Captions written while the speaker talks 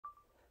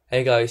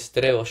Hey guys,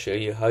 today I'll show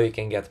you how you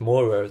can get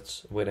more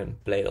words within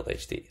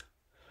Play.ht.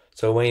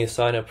 So when you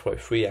sign up for a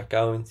free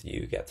account,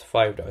 you get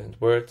 5,000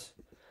 words.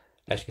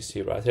 As you can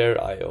see right here,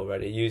 I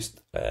already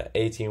used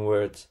 18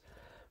 words,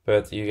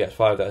 but you get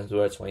 5,000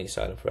 words when you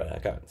sign up for an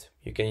account.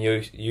 You can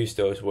use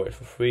those words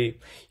for free.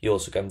 You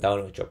also can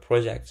download your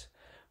projects,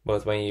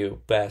 but when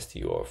you pass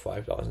your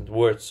 5,000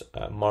 words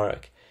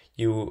mark,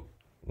 you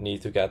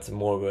need to get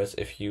more words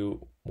if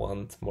you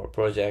want more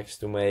projects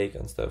to make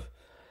and stuff.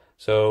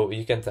 So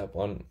you can tap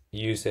on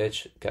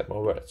usage, get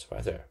more words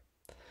right there.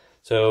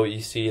 So you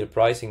see the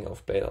pricing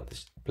of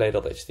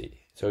Play.ht.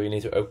 So you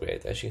need to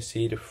upgrade. As you can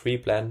see, the free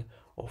plan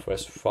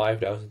offers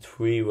 5,000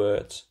 free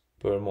words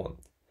per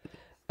month.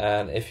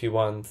 And if you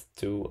want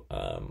to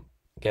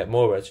get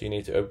more words, you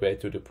need to upgrade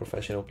to the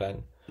professional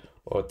plan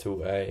or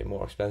to a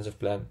more expensive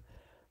plan.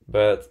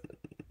 But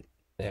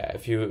yeah,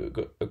 if you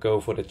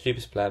go for the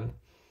cheapest plan,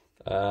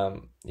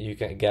 you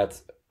can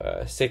get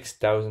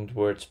 6,000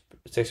 words,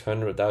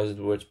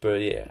 600,000 words per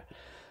year.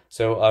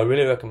 So I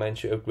really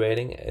recommend you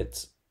upgrading.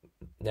 It's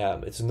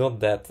not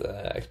that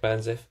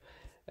expensive.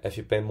 If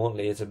you pay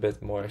monthly, it's a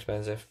bit more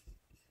expensive,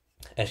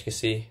 as you can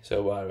see.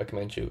 So I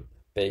recommend you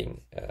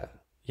paying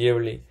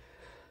yearly.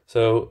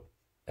 So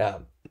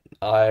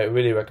I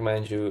really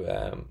recommend you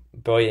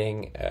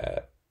buying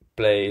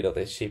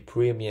Play.ht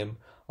Premium.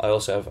 I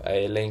also have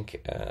a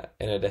link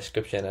in the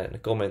description and in the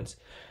comments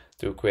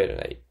to create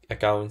an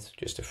account,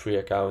 just a free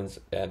account.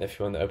 And if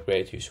you want to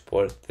upgrade, you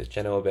support the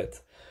channel a bit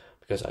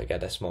because I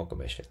get a small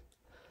commission.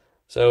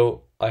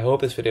 So I hope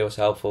this video was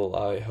helpful.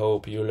 I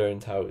hope you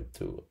learned how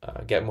to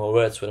get more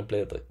words within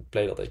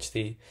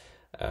Play.ht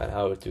and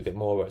how to get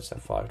more words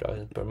than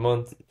 5,000 per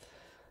month.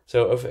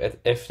 So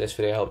if this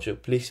video helped you,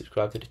 please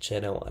subscribe to the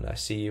channel, and I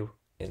see you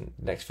in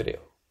the next video.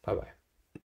 Bye bye.